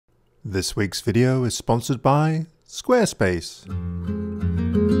This week's video is sponsored by Squarespace.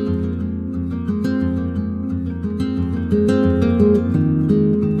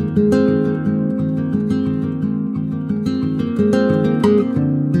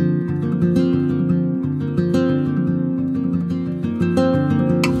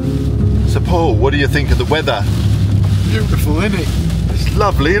 So Paul, what do you think of the weather? Beautiful, isn't it? It's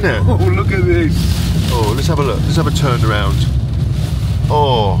lovely, isn't it? Oh, look at this. Oh, let's have a look. Let's have a turn around.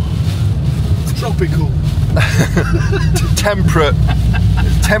 Oh. It's tropical. Temperate.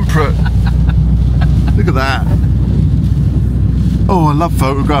 It's temperate. Look at that. Oh, I love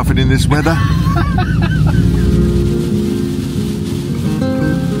photographing in this weather.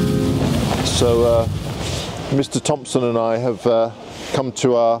 So, Mr. Thompson and I have come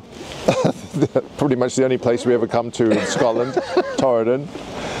to our pretty much the only place we ever come to in Scotland, Torridon.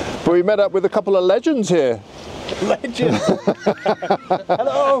 But we met up with a couple of legends here. Legends!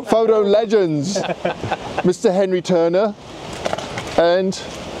 Hello! Photo legends! Mr. Henry Turner and...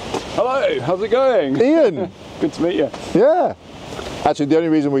 Hello, how's it going? Ian! Good to meet you. Yeah. Actually, the only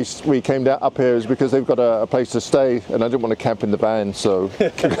reason we came down up here is because they've got a place to stay, and I didn't want to camp in the van, so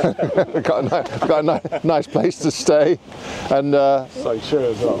got a nice place to stay. And So sure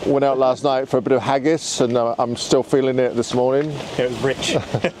as well. went out last night for a bit of haggis, and I'm still feeling it this morning. It was rich.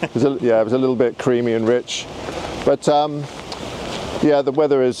 It was a little bit creamy and rich, but yeah, the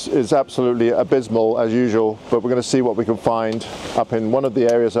weather is absolutely abysmal as usual. But we're going to see what we can find up in one of the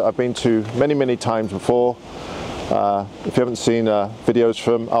areas that I've been to many times before. If you haven't seen videos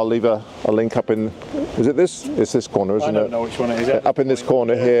from, I'll leave a link up in. Is it this? It's this corner, isn't it? I don't know which one it is. Up in this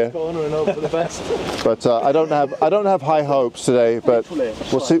corner here. Corner and hope for the best. But I don't have high hopes today. But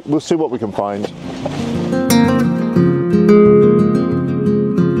we'll see what we can find.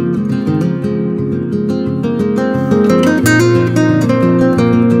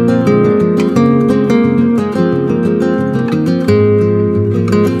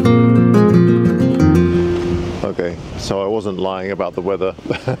 Okay, so I wasn't lying about the weather.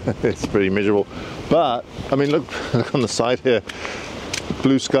 It's pretty miserable, but I mean, look on the side here,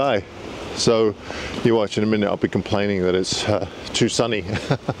 blue sky. So you watch in a minute, I'll be complaining that it's too sunny.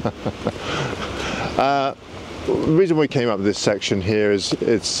 The reason we came up with this section here is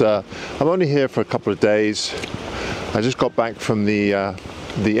I'm only here for a couple of days. I just got back from the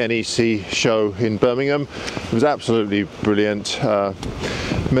NEC show in Birmingham. It was absolutely brilliant.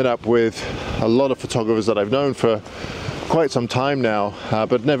 Met up with a lot of photographers that I've known for quite some time now,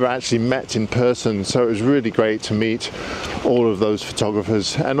 but never actually met in person. So it was really great to meet all of those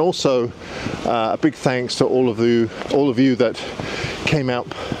photographers, and also a big thanks to all of you that came out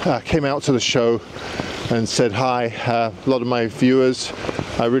to the show and said hi. A lot of my viewers,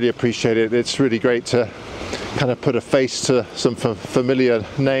 I really appreciate it. It's really great to kind of put a face to some familiar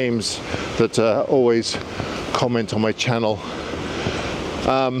names that always comment on my channel.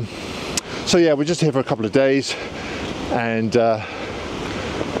 So yeah, we're just here for a couple of days, and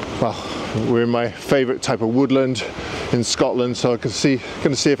well, we're in my favourite type of woodland in Scotland, so I can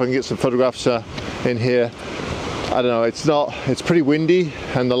gonna see if I can get some photographs in here. I don't know, it's pretty windy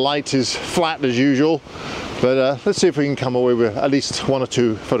and the light is flat as usual, but let's see if we can come away with at least one or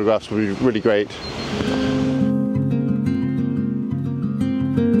two photographs. Would be really great.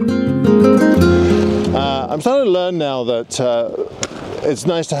 I'm starting to learn now that it's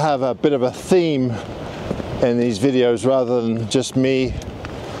nice to have a bit of a theme in these videos rather than just me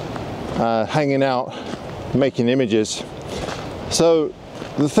hanging out making images. So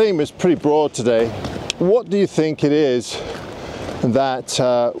the theme is pretty broad today. What do you think it is that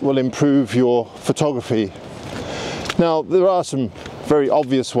will improve your photography? Now, there are some very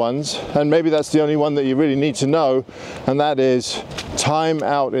obvious ones, and maybe that's the only one that you really need to know, and that is time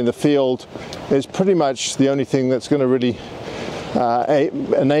out in the field is pretty much the only thing that's going to really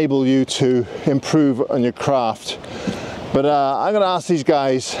enable you to improve on your craft. But I'm going to ask these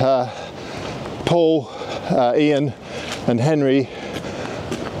guys, Paul, Ian and Henry,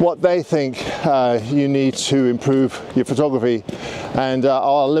 what they think you need to improve your photography, and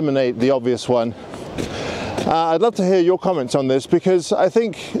I'll eliminate the obvious one. I'd love to hear your comments on this, because I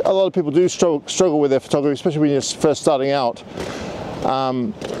think a lot of people do struggle with their photography, especially when you're first starting out.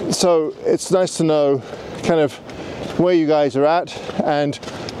 So it's nice to know kind of where you guys are at, and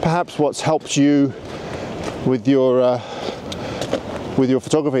perhaps what's helped you with your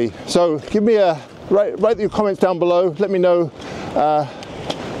photography. So give me write your comments down below. Let me know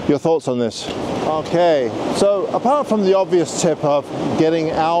your thoughts on this. Okay, so apart from the obvious tip of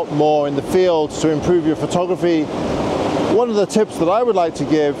getting out more in the fields to improve your photography, one of the tips that I would like to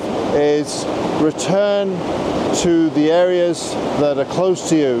give is return to the areas that are close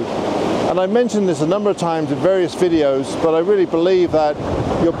to you. And I mentioned this a number of times in various videos, but I really believe that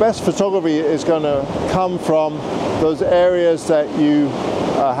your best photography is going to come from those areas that you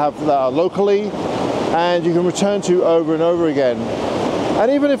have that are locally and you can return to over and over again.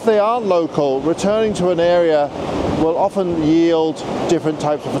 And even if they aren't local, returning to an area will often yield different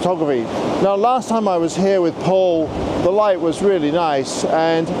types of photography. Now, last time I was here with Paul, the light was really nice,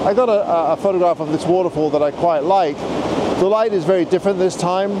 and I got a photograph of this waterfall that I quite like. The light is very different this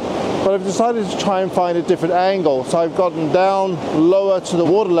time, but I've decided to try and find a different angle. So I've gotten down lower to the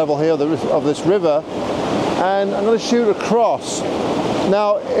water level here of this river, and I'm going to shoot across.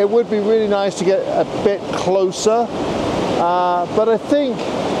 Now, it would be really nice to get a bit closer, but I think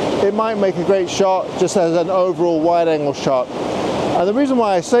it might make a great shot just as an overall wide angle shot. And the reason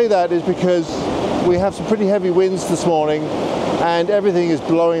why I say that is because we have some pretty heavy winds this morning and everything is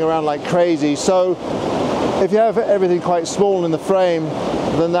blowing around like crazy. So if you have everything quite small in the frame,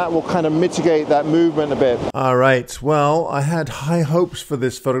 then that will kind of mitigate that movement a bit. All right, well, I had high hopes for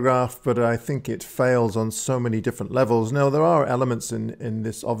this photograph, but I think it fails on so many different levels. Now, there are elements in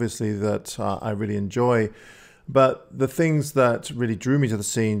this, obviously, that I really enjoy, but the things that really drew me to the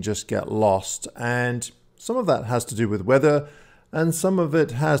scene just get lost. And some of that has to do with weather, and some of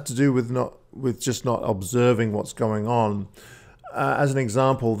it has to do with just not observing what's going on. As an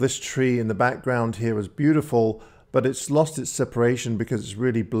example, this tree in the background here is beautiful, but it's lost its separation because it's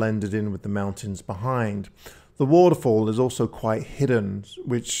really blended in with the mountains behind. The waterfall is also quite hidden,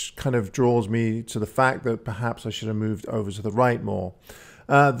 which kind of draws me to the fact that perhaps I should have moved over to the right more.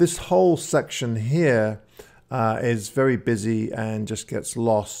 This whole section here is very busy and just gets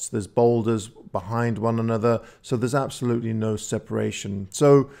lost. There's boulders behind one another, so there's absolutely no separation.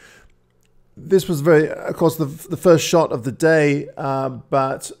 So this was of course, the first shot of the day,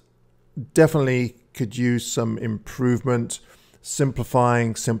 but definitely could use some improvement.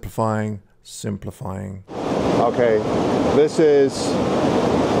 Simplifying. Okay, this is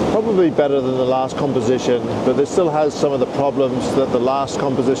probably better than the last composition, but this still has some of the problems that the last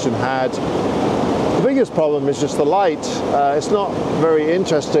composition had. The biggest problem is just the light. It's not very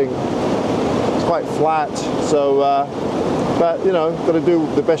interesting. It's quite flat, so but you know, got to do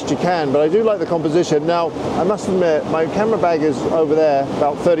the best you can. But I do like the composition. Now, I must admit, my camera bag is over there,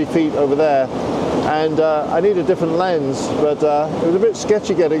 about 30 feet over there, and I need a different lens, but it was a bit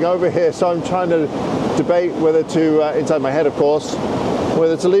sketchy getting over here, so I'm trying to debate whether to, inside my head of course,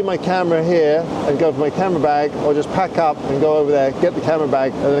 whether to leave my camera here and go for my camera bag, or just pack up and go over there, get the camera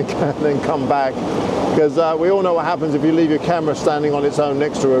bag, and then come back. Because we all know what happens if you leave your camera standing on its own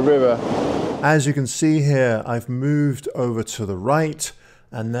next to a river. As you can see here, I've moved over to the right,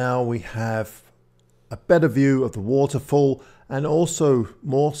 and now we have a better view of the waterfall and also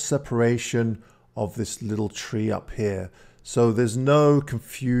more separation of this little tree up here. So there's no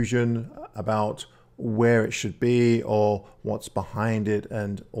confusion about where it should be or what's behind it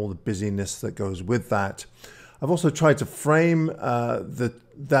and all the busyness that goes with that. I've also tried to frame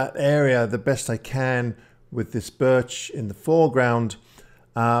that area the best I can with this birch in the foreground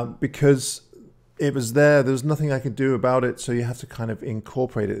because it was there. There's nothing I could do about it, so you have to kind of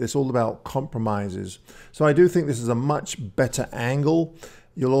incorporate it. It's all about compromises. So I do think this is a much better angle.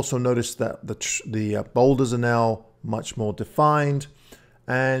 You'll also notice that the boulders are now much more defined,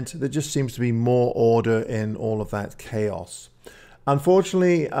 and there just seems to be more order in all of that chaos.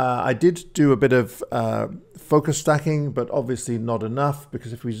 Unfortunately, I did do a bit of focus stacking, but obviously not enough,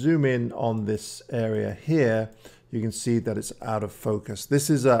 because if we zoom in on this area here, you can see that it's out of focus. This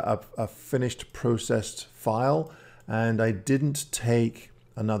is a finished processed file, and I didn't take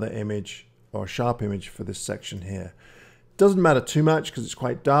another image or a sharp image for this section here. Doesn't matter too much because it's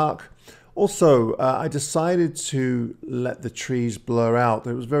quite dark. Also, I decided to let the trees blur out.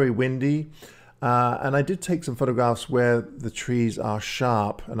 It was very windy, and I did take some photographs where the trees are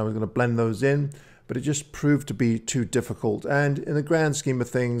sharp, and I was going to blend those in, but it just proved to be too difficult. And in the grand scheme of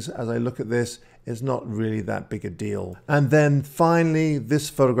things, as I look at this, it's not really that big a deal. And then finally, this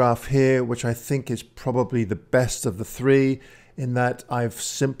photograph here, which I think is probably the best of the three, in that I've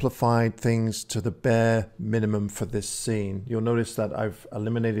simplified things to the bare minimum for this scene. You'll notice that I've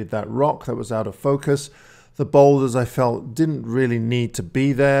eliminated that rock that was out of focus. The boulders I felt didn't really need to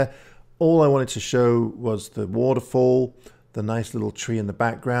be there. All I wanted to show was the waterfall, the nice little tree in the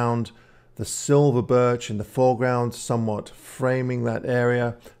background, the silver birch in the foreground, somewhat framing that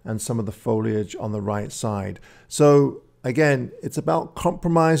area, and some of the foliage on the right side. So again, it's about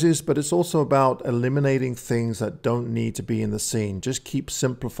compromises, but it's also about eliminating things that don't need to be in the scene. Just keep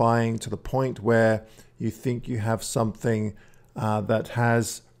simplifying to the point where you think you have something that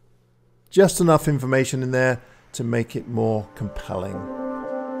has just enough information in there to make it more compelling.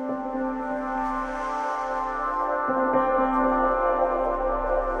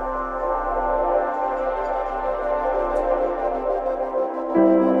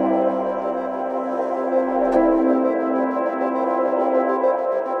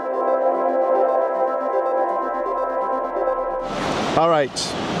 All right,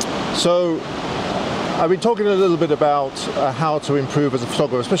 so I've been talking a little bit about how to improve as a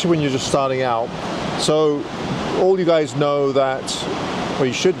photographer, especially when you're just starting out. So all you guys know that, or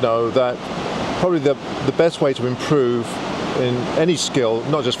you should know that, probably the best way to improve in any skill,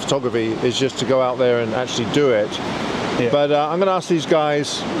 not just photography, is just to go out there and actually do it. Yeah. But I'm going to ask these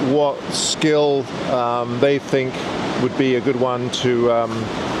guys what skill they think would be a good one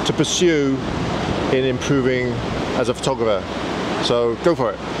to pursue in improving as a photographer. So go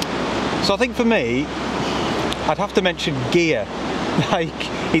for it. So I think for me, I'd have to mention gear. Like,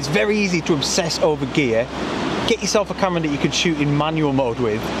 it's very easy to obsess over gear. Get yourself a camera that you can shoot in manual mode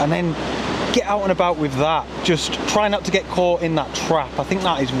with, and then get out and about with that. Just try not to get caught in that trap. I think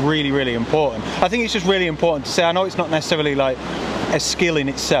that is really, really important. I think it's just really important to say, I know it's not necessarily like a skill in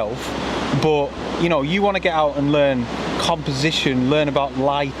itself, but you know, you want to get out and learn composition, learn about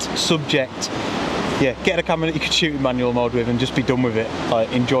light, subject. Yeah, get a camera that you can shoot in manual mode with and just be done with it.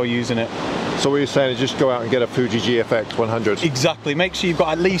 Like, enjoy using it. So what you're saying is just go out and get a Fuji GFX 100. Exactly. Make sure you've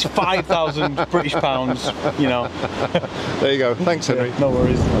got at least 5,000 British pounds, you know. There you go. Thanks, Henry. Yeah, no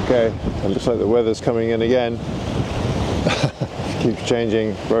worries. Okay, it looks like the weather's coming in again. Keeps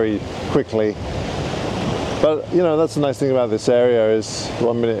changing very quickly. But, you know, that's the nice thing about this area is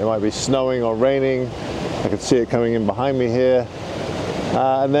 1 minute it might be snowing or raining. I can see it coming in behind me here.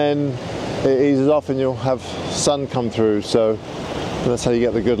 And then it eases off and you'll have sun come through, so that's how you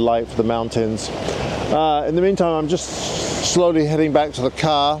get the good light for the mountains. In the meantime, I'm just slowly heading back to the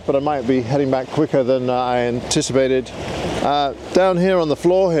car, but I might be heading back quicker than I anticipated. Down here on the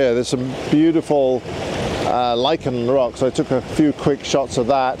floor here, there's some beautiful lichen rock, so I took a few quick shots of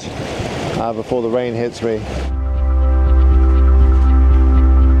that before the rain hits me.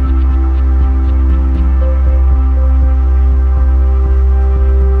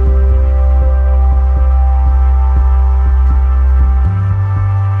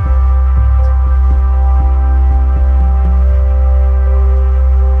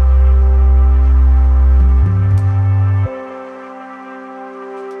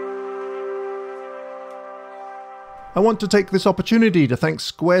 I want to take this opportunity to thank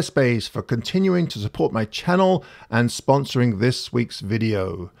Squarespace for continuing to support my channel and sponsoring this week's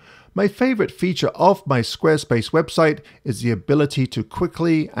video. My favorite feature of my Squarespace website is the ability to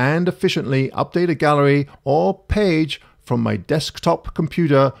quickly and efficiently update a gallery or page from my desktop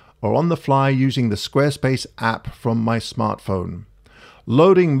computer or on the fly using the Squarespace app from my smartphone.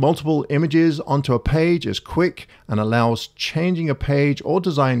 Loading multiple images onto a page is quick and allows changing a page or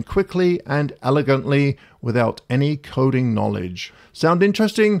design quickly and elegantly without any coding knowledge. Sound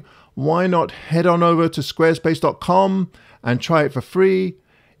interesting? Why not head on over to squarespace.com and try it for free?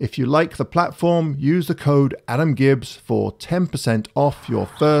 If you like the platform, use the code AdamGibbs for 10% off your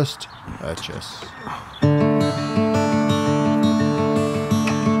first purchase.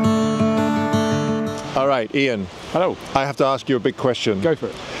 All right, Ian. Hello. I have to ask you a big question. Go for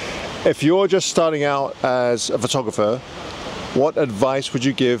it. If you're just starting out as a photographer, what advice would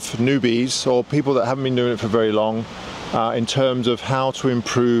you give newbies or people that haven't been doing it for very long in terms of how to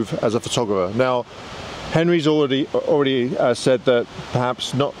improve as a photographer? Now, Henry's already said that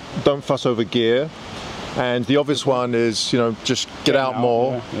perhaps don't fuss over gear, and the obvious one is, you know, just get out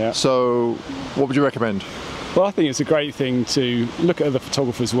more. Yeah. So, what would you recommend? Well, I think it's a great thing to look at other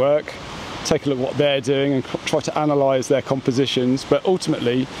photographers' work, take a look at what they're doing and try to analyse their compositions, but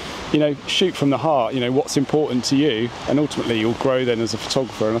ultimately, you know, shoot from the heart, you know, what's important to you, and ultimately you'll grow then as a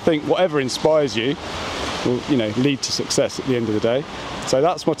photographer. And I think whatever inspires you will, you know, lead to success at the end of the day. So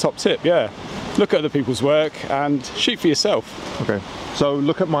that's my top tip, yeah. Look at other people's work and shoot for yourself. Okay. So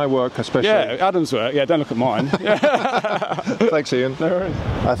look at my work especially. Yeah, Adam's work, yeah, don't look at mine. Thanks, Ian. No worries.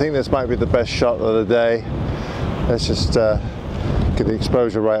 I think this might be the best shot of the day. Let's just get the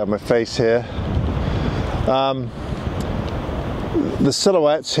exposure right on my face here. The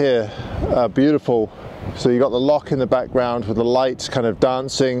silhouettes here are beautiful. So you got the lock in the background with the lights kind of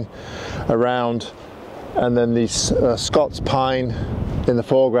dancing around, and then these Scots pine in the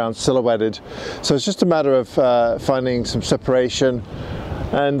foreground silhouetted. So it's just a matter of finding some separation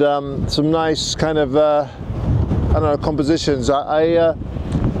and some nice kind of I don't know, compositions. I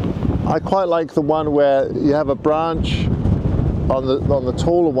quite like the one where you have a branch on the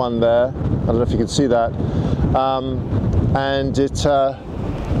taller one there. I don't know if you can see that, and it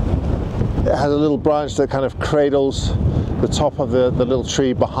it has a little branch that kind of cradles the top of the little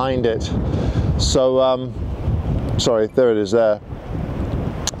tree behind it. So, sorry, there it is there.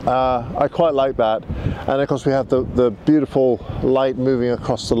 I quite like that. And of course we have the beautiful light moving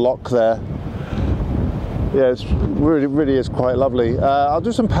across the lock there. Yeah, it's really is quite lovely. I'll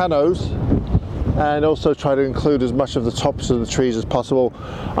do some panos and also try to include as much of the tops of the trees as possible.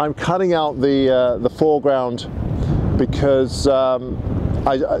 I'm cutting out the foreground because I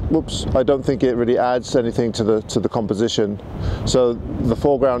don't think it really adds anything to the composition. So the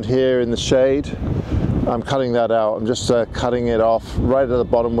foreground here in the shade, I'm cutting that out. I'm just cutting it off right at the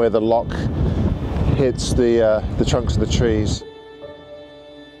bottom where the lock hits the trunks of the trees.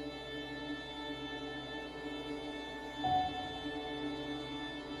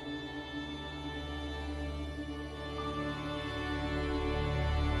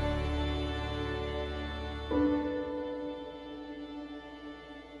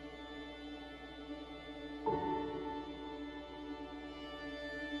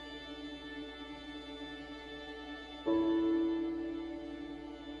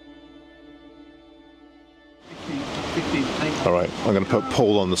 All right, I'm going to put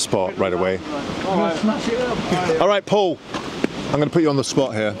Paul on the spot right away. All right, Paul, I'm going to put you on the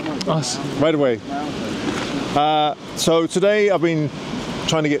spot here. Right away. So today I've been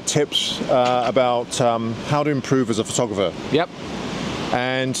trying to get tips about how to improve as a photographer. Yep.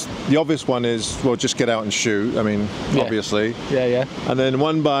 And the obvious one is, well, just get out and shoot. I mean, obviously. Yeah. And then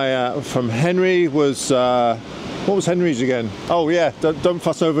one from Henry was, what was Henry's again? Oh yeah, don't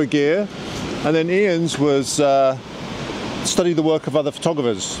fuss over gear. And then Ian's was study the work of other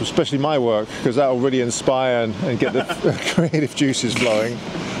photographers, especially my work, because that will really inspire and get the creative juices flowing.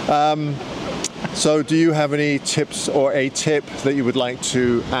 So do you have any tips or a tip that you would like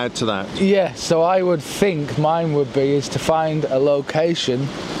to add to that? Yeah, so I would think mine would be is to find a location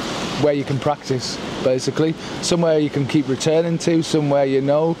where you can practice, basically. Somewhere you can keep returning to, somewhere you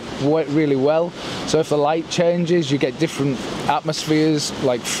know really well. So if the light changes, you get different atmospheres,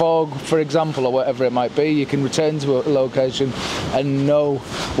 like fog, for example, or whatever it might be. You can return to a location and know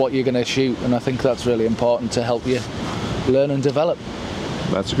what you're going to shoot, and I think that's really important to help you learn and develop.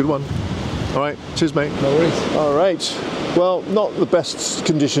 That's a good one. All right, cheers, mate. No worries. All right. Well, not the best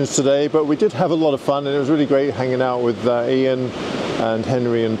conditions today, but we did have a lot of fun, and it was really great hanging out with Ian and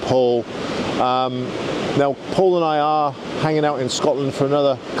Henry and Paul. Now, Paul and I are hanging out in Scotland for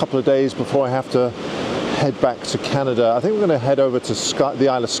another couple of days before I have to head back to Canada. I think we're going to head over to the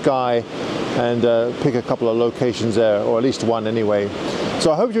Isle of Skye and pick a couple of locations there, or at least one anyway.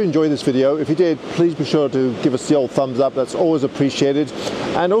 So I hope you enjoyed this video. If you did, please be sure to give us the old thumbs up. That's always appreciated.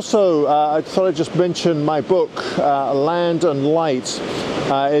 And also, I thought I'd just mention my book, Land and Light.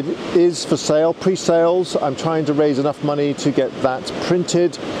 It is for sale, pre-sales. I'm trying to raise enough money to get that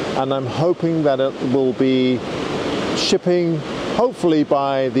printed, and I'm hoping that it will be shipping hopefully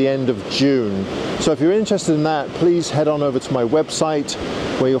by the end of June. So if you're interested in that, please head on over to my website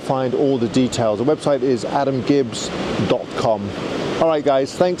where you'll find all the details. The website is adamgibbs.com. All right,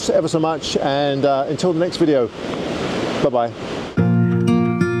 guys, thanks ever so much, and until the next video, bye-bye.